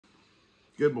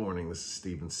Good morning, this is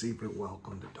Stephen Seifert.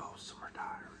 Welcome to Dulcimer Diary.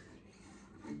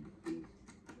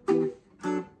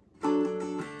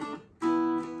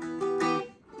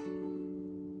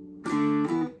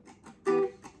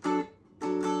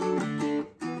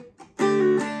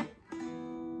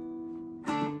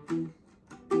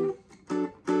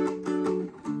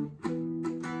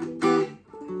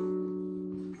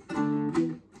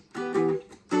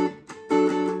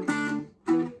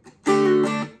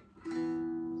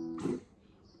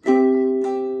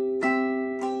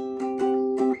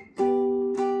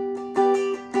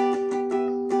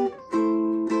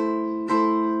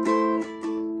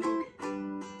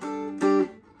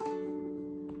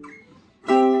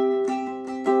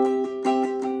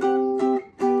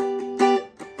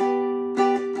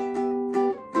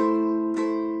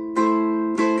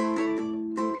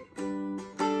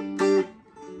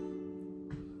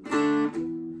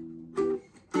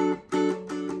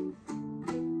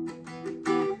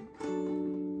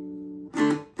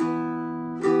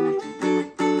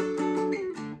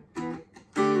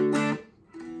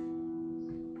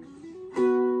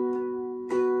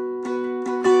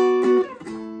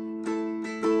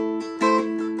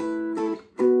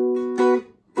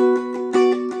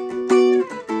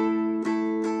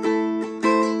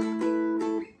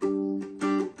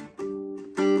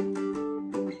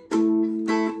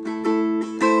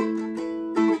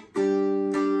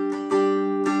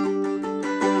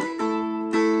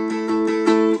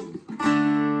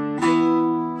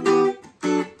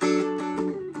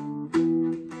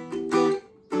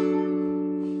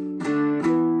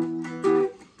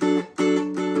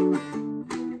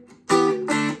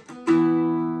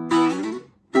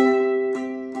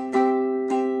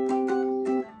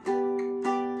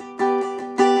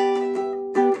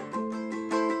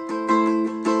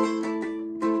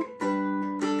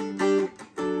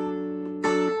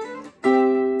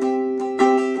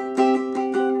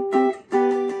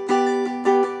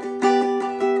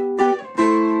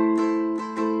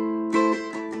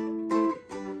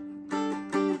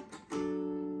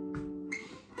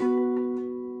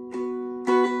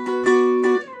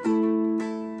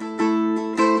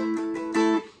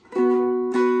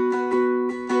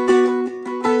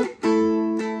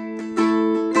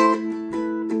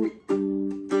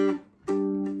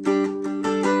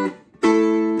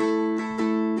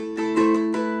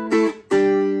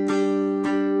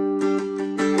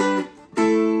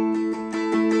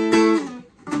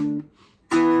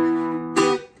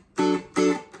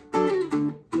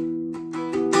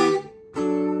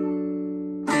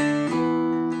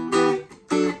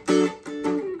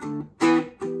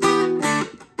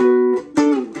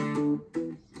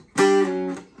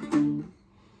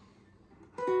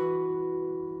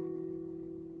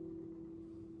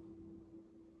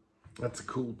 That's a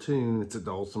cool tune. It's a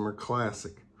Dulcimer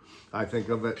classic. I think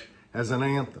of it as an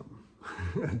anthem,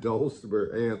 a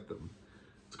Dulcimer anthem.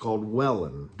 It's called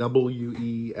Wellyn,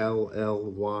 W-E-L-L-Y-N.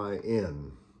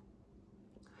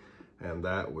 And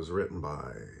that was written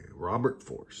by Robert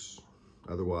Force,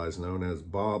 otherwise known as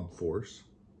Bob Force.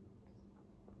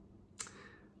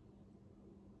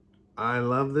 I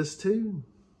love this tune.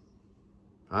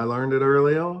 I learned it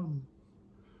early on.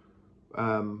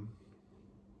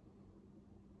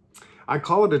 I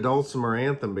call it a Dulcimer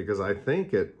anthem because I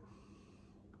think it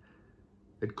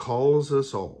calls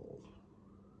us all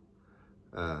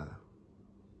the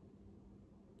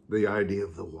idea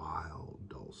of the wild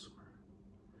Dulcimer.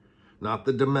 Not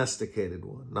the domesticated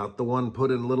one, not the one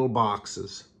put in little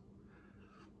boxes,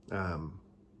 but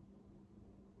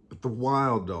the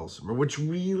wild Dulcimer, which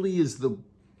really is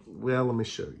well, let me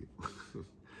show you.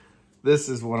 This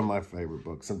is one of my favorite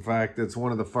books. In fact, it's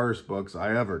one of the first books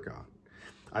I ever got.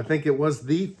 I think it was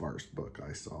the first book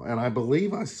I saw, and I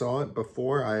believe I saw it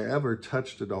before I ever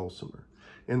touched a Dulcimer.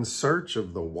 In Search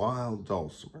of the Wild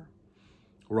Dulcimer,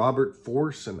 Robert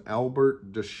Force and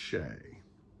Albert Deshay.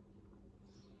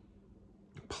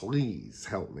 Please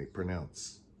help me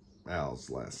pronounce Al's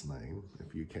last name,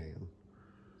 if you can.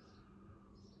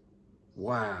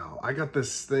 Wow, I got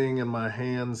this thing in my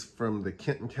hands from the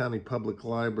Kenton County Public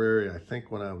Library, I think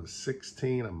when I was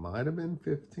 16. I might have been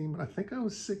 15, but I think I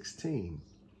was 16.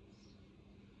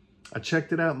 I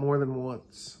checked it out more than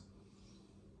once.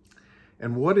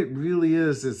 And what it really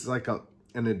is like an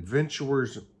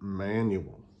adventurer's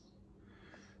manual,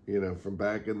 you know, from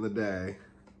back in the day.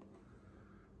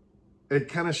 It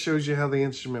kind of shows you how the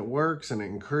instrument works, and it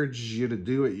encourages you to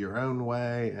do it your own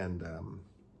way. And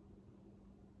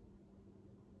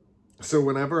so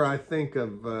whenever I think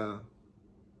of the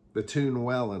tune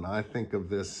Wellyn, I think of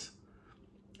this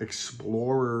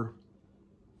explorer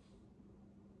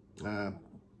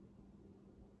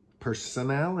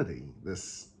personality,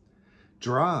 this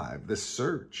drive, this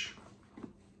search.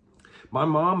 My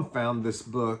mom found this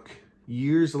book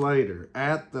years later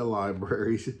at the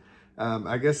library.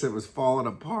 I guess it was falling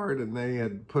apart and they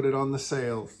had put it on the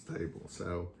sales table.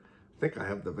 So I think I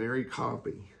have the very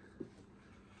copy.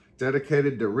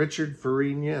 Dedicated to Richard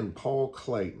Farina and Paul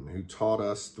Clayton, who taught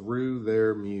us through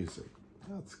their music.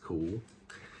 That's cool.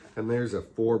 And there's a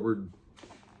forward.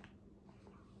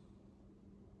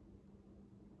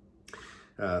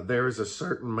 There is a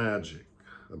certain magic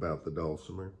about the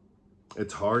dulcimer.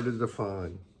 It's hard to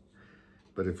define,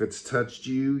 but if it's touched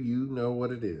you, you know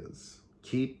what it is.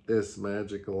 Keep this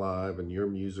magic alive and your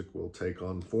music will take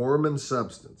on form and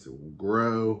substance. It will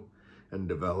grow and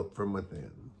develop from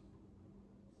within.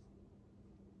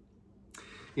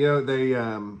 You know, they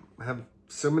have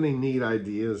so many neat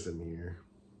ideas in here,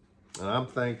 and I'm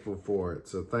thankful for it.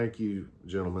 So thank you,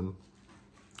 gentlemen.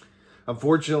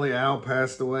 Unfortunately, Al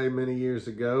passed away many years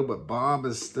ago, but Bob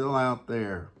is still out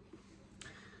there.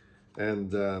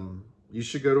 And you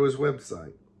should go to his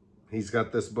website. He's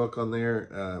got this book on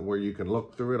there where you can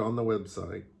look through it on the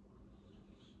website.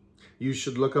 You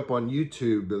should look up on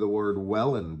YouTube the word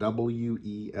Wellyn,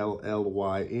 W-E-L-L-Y-N.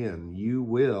 You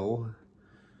will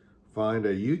find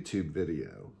a YouTube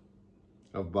video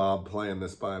of Bob playing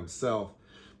this by himself.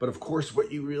 But of course,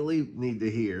 what you really need to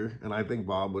hear, and I think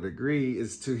Bob would agree,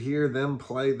 is to hear them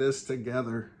play this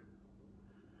together.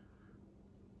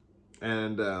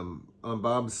 And on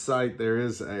Bob's site, there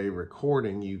is a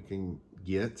recording you can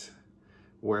get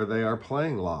where they are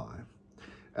playing live.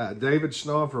 David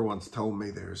Schnaufer once told me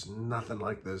there's nothing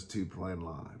like those two playing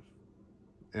live.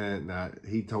 And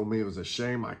he told me it was a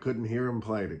shame I couldn't hear them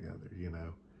play together, you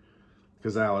know,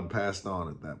 because Al had passed on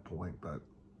at that point,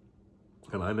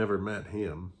 and I never met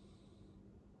him.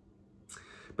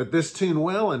 But this tune,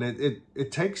 Wellyn,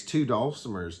 it takes two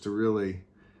dulcimers to really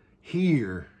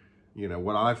hear, you know,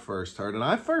 what I first heard. And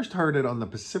I first heard it on the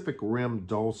Pacific Rim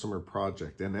Dulcimer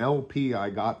Project, an LP I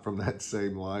got from that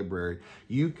same library.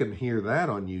 You can hear that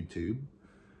on YouTube.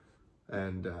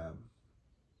 And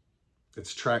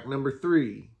it's track number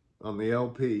 3 on the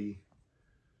LP.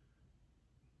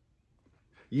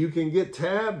 You can get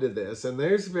tabbed to this, and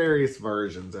there's various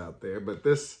versions out there, but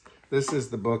this is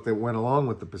the book that went along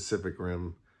with the Pacific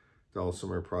Rim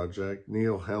Dulcimer Project.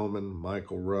 Neil Hellman,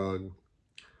 Michael Rugg,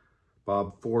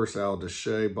 Bob Force, Al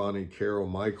Deshay, Bonnie Carroll,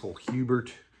 Michael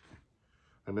Hubert.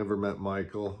 I never met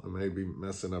Michael. I may be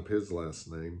messing up his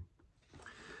last name.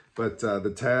 But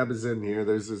the tab is in here.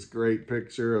 There's this great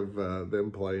picture of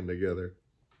them playing together.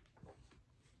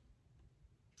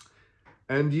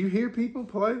 And you hear people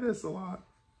play this a lot.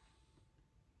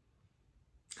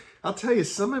 I'll tell you,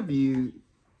 some of you,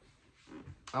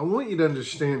 I want you to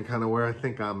understand kind of where I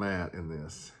think I'm at in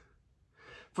this.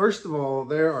 First of all,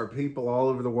 there are people all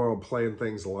over the world playing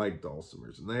things like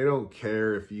dulcimers, and they don't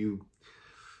care if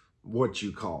what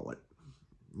you call it.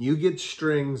 You get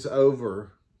strings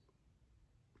over,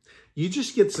 you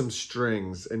just get some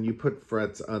strings and you put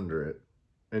frets under it,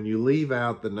 and you leave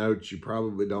out the notes you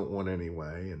probably don't want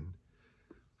anyway,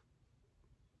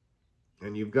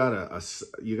 and you've got a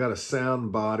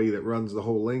sound body that runs the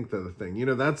whole length of the thing. You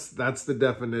know, that's the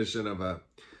definition of a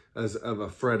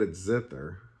fretted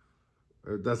zither.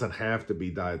 It doesn't have to be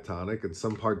diatonic. In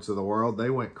some parts of the world, they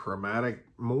went chromatic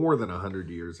more than 100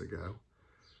 years ago.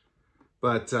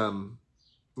 But, you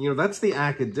know, that's the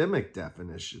academic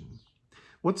definition.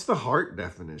 What's the heart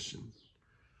definition?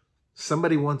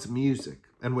 Somebody wants music,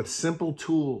 and with simple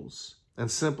tools and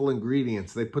simple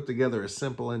ingredients, they put together a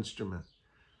simple instrument.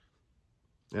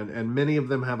 And many of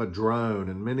them have a drone,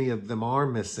 and many of them are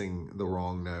missing the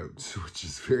wrong notes, which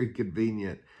is very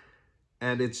convenient.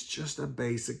 And it's just a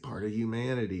basic part of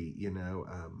humanity, you know.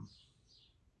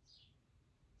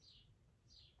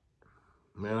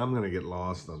 Man, I'm going to get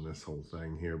lost on this whole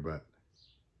thing here, but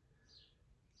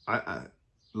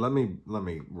let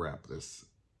me wrap this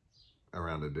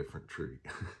around a different tree.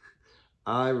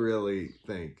 I really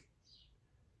think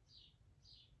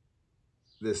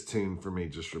this tune for me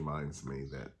just reminds me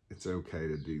that it's okay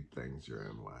to do things your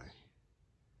own way.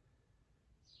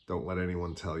 Don't let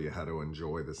anyone tell you how to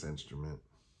enjoy this instrument.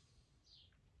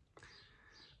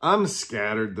 I'm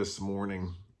scattered this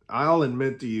morning. I'll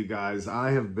admit to you guys, I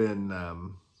have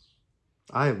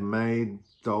made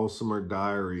dulcimer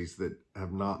diaries that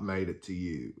have not made it to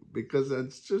you, because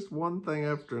it's just one thing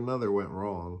after another went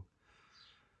wrong.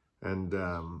 And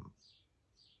I'm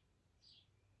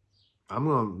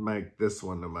going to make this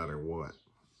one no matter what.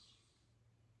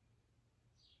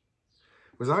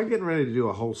 Was I getting ready to do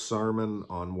a whole sermon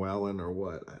on Wellyn or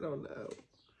what? I don't know.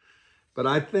 But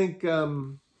I think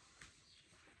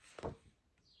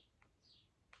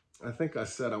I think I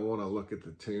said I want to look at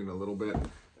the tune a little bit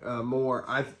more.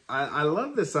 I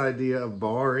love this idea of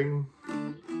barring.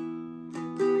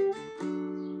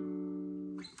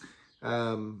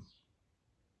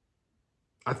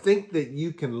 I think that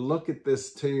you can look at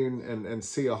this tune and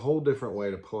see a whole different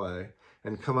way to play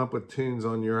and come up with tunes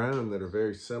on your own that are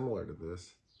very similar to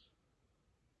this.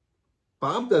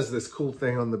 Bob does this cool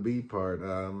thing on the B part.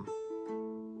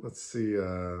 Let's see.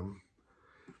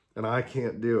 And I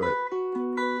can't do it.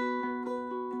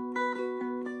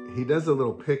 He does a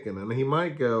little picking, and he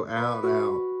might go out,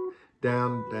 out,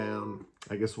 down, down.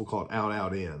 I guess we'll call it out,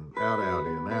 out, in. Out, out,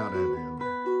 in, out, out, in.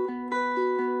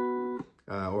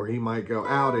 Or he might go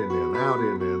out, in, out,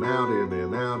 in, out,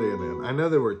 in, out, in. I know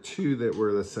there were two that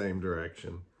were the same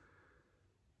direction.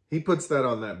 He puts that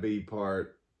on that B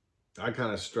part. I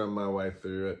kind of strum my way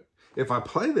through it. If I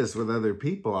play this with other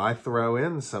people, I throw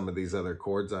in some of these other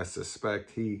chords I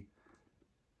suspect he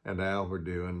and Al were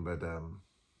doing, but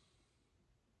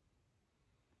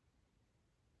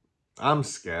I'm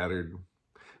scattered.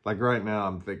 Like right now,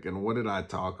 I'm thinking, what did I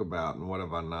talk about and what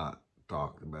have I not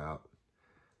talked about?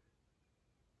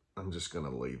 I'm just going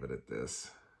to leave it at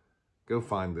this. Go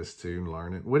find this tune,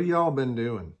 learn it. What have y'all been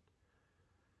doing?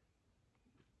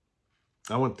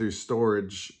 I went through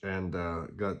storage and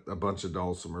got a bunch of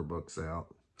Dulcimer books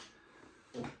out.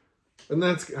 And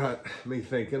that's got me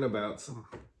thinking about some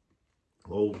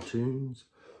old tunes.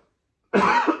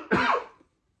 I'm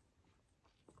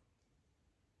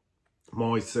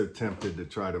always so tempted to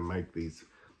try to make these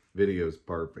videos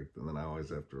perfect, and then I always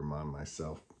have to remind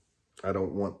myself, I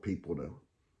don't want people to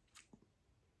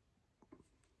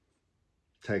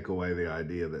take away the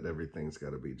idea that everything's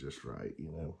got to be just right,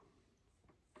 you know.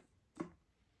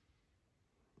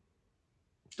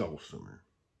 Dulcimer.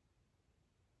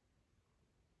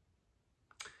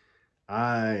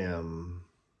 I am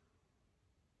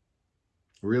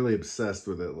really obsessed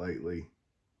with it lately.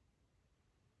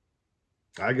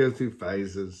 I go through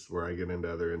phases where I get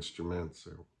into other instruments,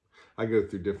 or I go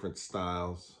through different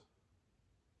styles.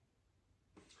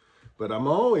 But I'm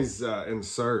always in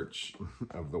search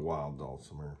of the wild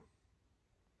dulcimer,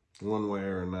 one way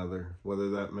or another, whether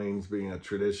that means being a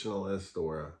traditionalist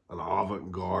or an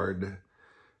avant-garde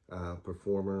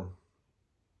performer.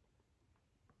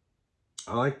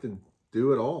 I like to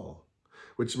do it all,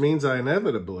 which means I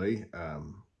inevitably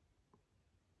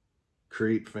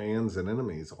create fans and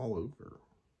enemies all over.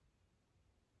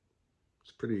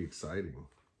 It's pretty exciting.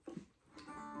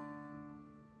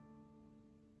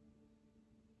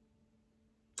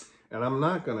 And I'm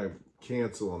not going to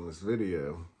cancel on this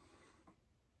video.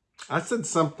 I said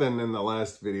something in the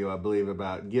last video, I believe,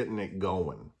 about getting it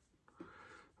going.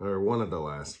 Or one of the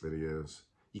last videos.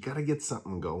 You got to get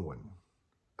something going.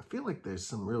 I feel like there's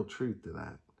some real truth to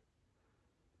that.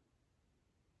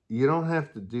 You don't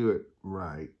have to do it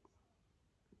right.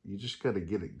 You just got to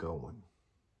get it going.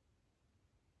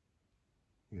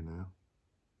 You know?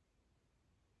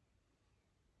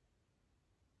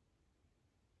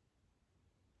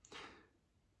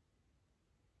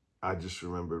 I just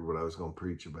remembered what I was going to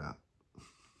preach about.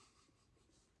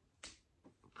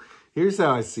 Here's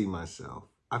how I see myself.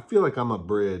 I feel like I'm a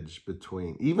bridge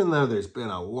between, even though there's been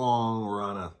a long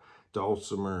run of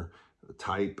Dulcimer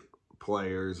type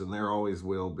players, and there always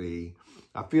will be,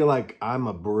 I feel like I'm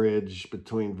a bridge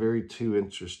between very two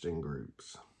interesting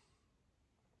groups.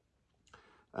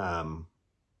 I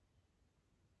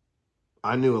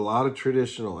knew a lot of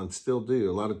traditional, and still do,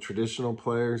 a lot of traditional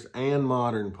players and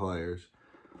modern players.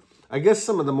 I guess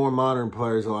some of the more modern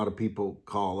players, a lot of people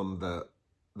call them the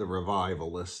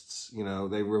revivalists. You know,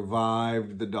 they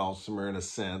revived the dulcimer in a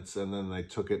sense, and then they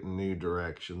took it in new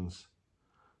directions.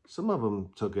 Some of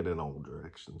them took it in old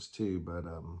directions too, but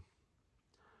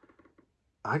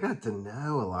I got to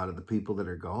know a lot of the people that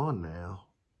are gone now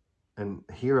and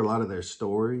hear a lot of their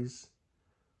stories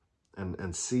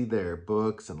and see their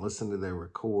books and listen to their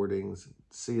recordings, and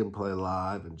see them play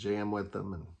live and jam with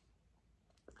them. And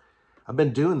I've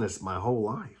been doing this my whole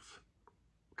life.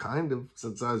 Kind of,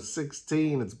 since I was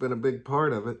 16, it's been a big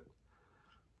part of it.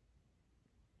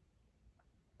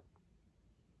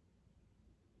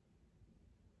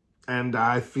 And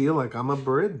I feel like I'm a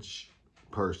bridge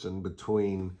person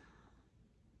between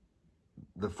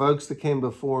the folks that came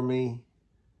before me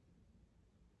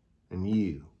and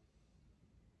you.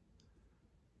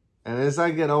 And as I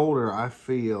get older, I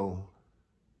feel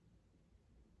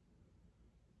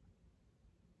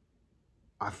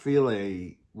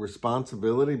a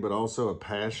responsibility, but also a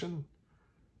passion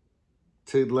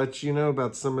to let you know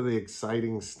about some of the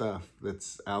exciting stuff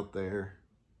that's out there.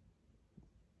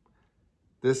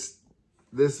 This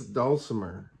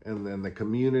dulcimer and then the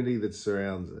community that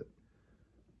surrounds it.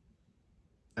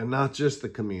 And not just the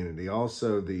community,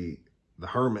 also the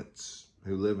hermits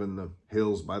who live in the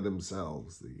hills by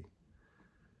themselves,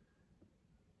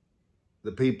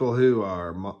 the people who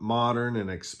are modern and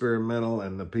experimental,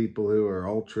 and the people who are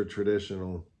ultra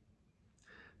traditional.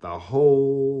 The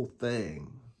whole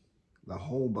thing, the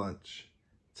whole bunch.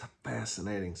 It's a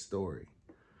fascinating story.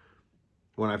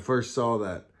 When I first saw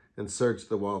that and searched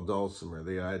the wild dulcimer,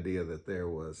 the idea that there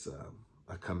was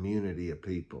a community of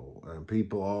people,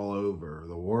 people all over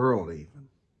the world even,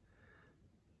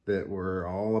 that were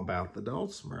all about the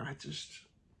dulcimer,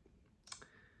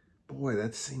 boy,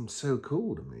 that seems so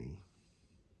cool to me.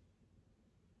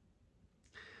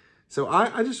 So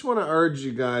I just want to urge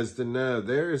you guys to know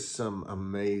there is some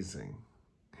amazing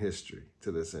history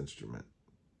to this instrument.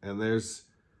 And there's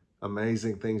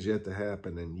amazing things yet to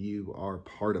happen, and you are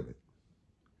part of it.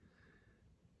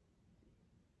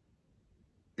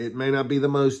 It may not be the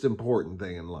most important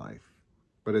thing in life,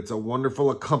 but it's a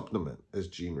wonderful accompaniment, as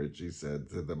Gene Ritchie said,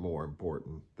 to the more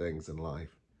important things in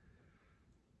life.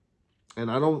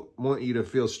 And I don't want you to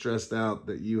feel stressed out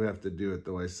that you have to do it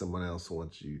the way someone else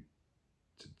wants you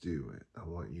to do it. I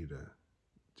want you to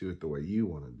do it the way you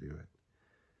want to do it.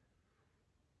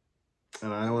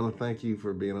 And I want to thank you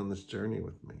for being on this journey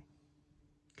with me.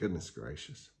 Goodness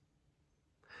gracious.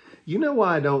 You know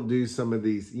why I don't do some of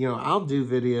these? You know, I'll do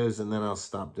videos and then I'll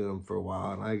stop doing them for a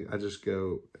while. And I just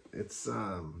go, it's,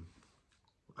 I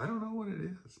don't know what it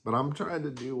is. But I'm trying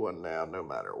to do one now no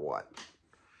matter what.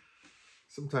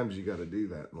 Sometimes you got to do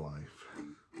that in life.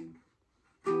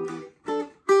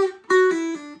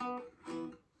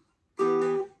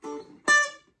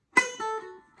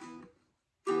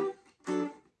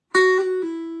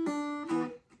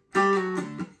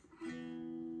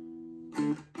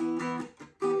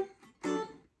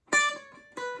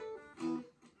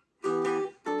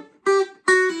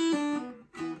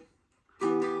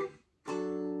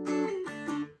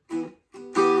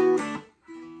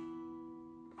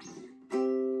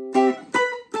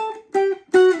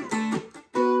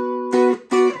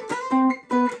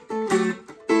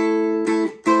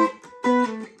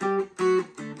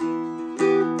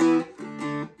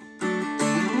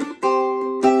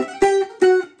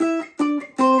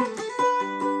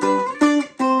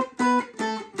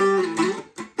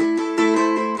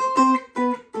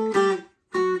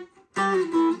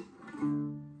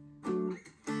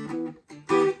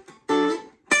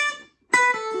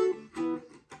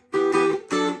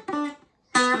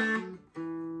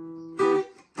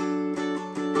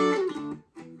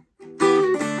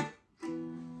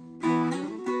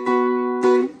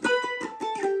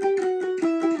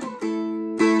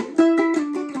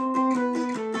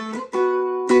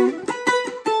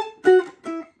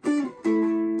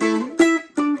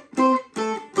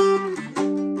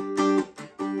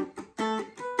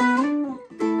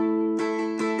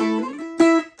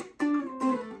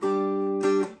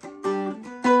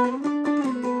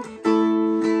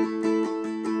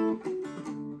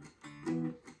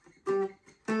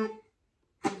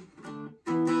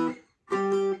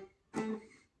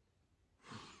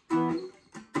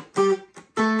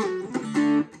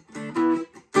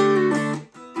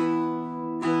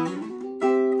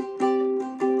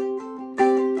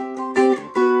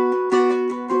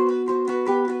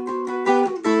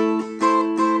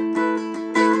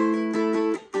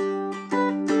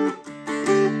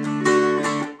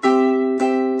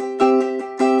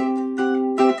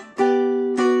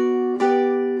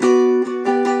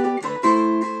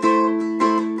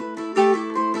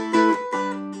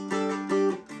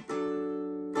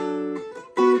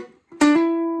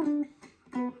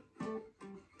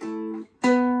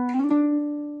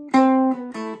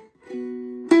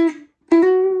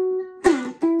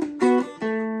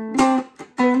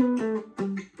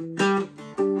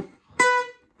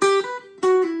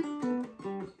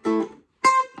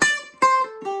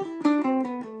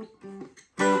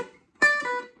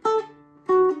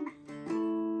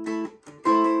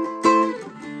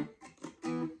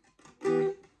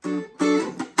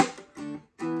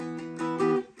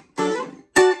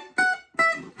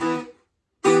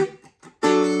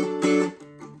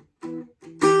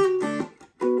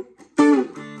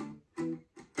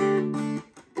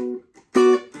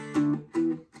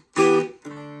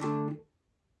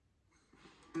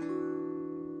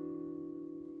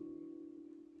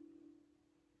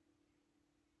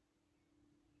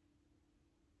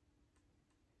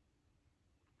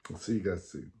 I'll see you guys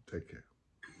soon. Take care.